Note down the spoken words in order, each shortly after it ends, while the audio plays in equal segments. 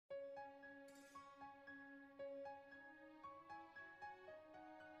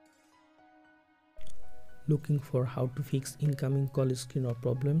Looking for how to fix incoming call screen or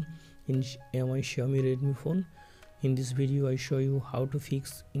problem in my Xiaomi Redmi phone. In this video I show you how to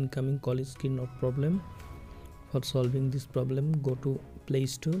fix incoming call screen or problem. For solving this problem, go to Play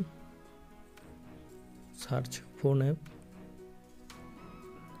Store, search phone app.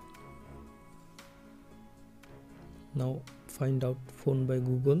 Now find out phone by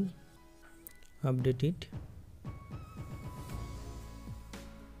Google, update it.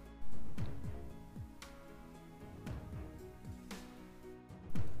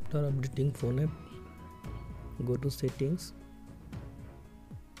 After updating phone app, go to settings,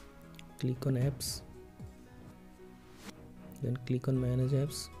 click on apps, then click on manage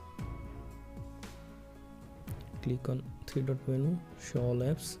apps, click on three-dot menu, show all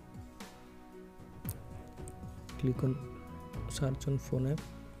apps, click on search on phone app,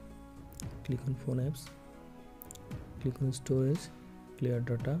 click on phone apps, click on storage, clear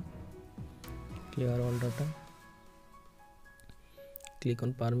data, clear all data, click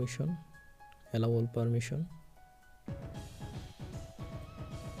on permission, allow all permission,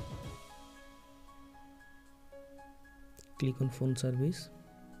 click on phone service,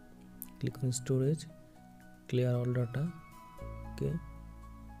 click on storage, clear all data. Okay,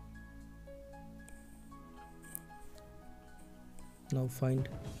 now find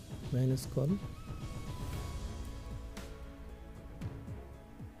minus call,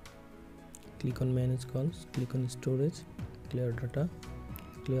 click on manage calls, click on storage, clear data,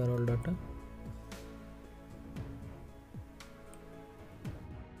 clear all data.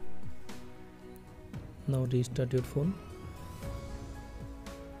 Now restart your phone.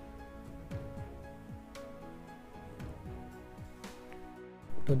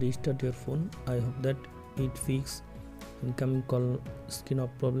 To restart your phone, I hope that it fixes incoming call screen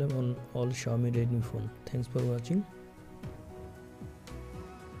of problem on all Xiaomi Redmi phone. Thanks for watching.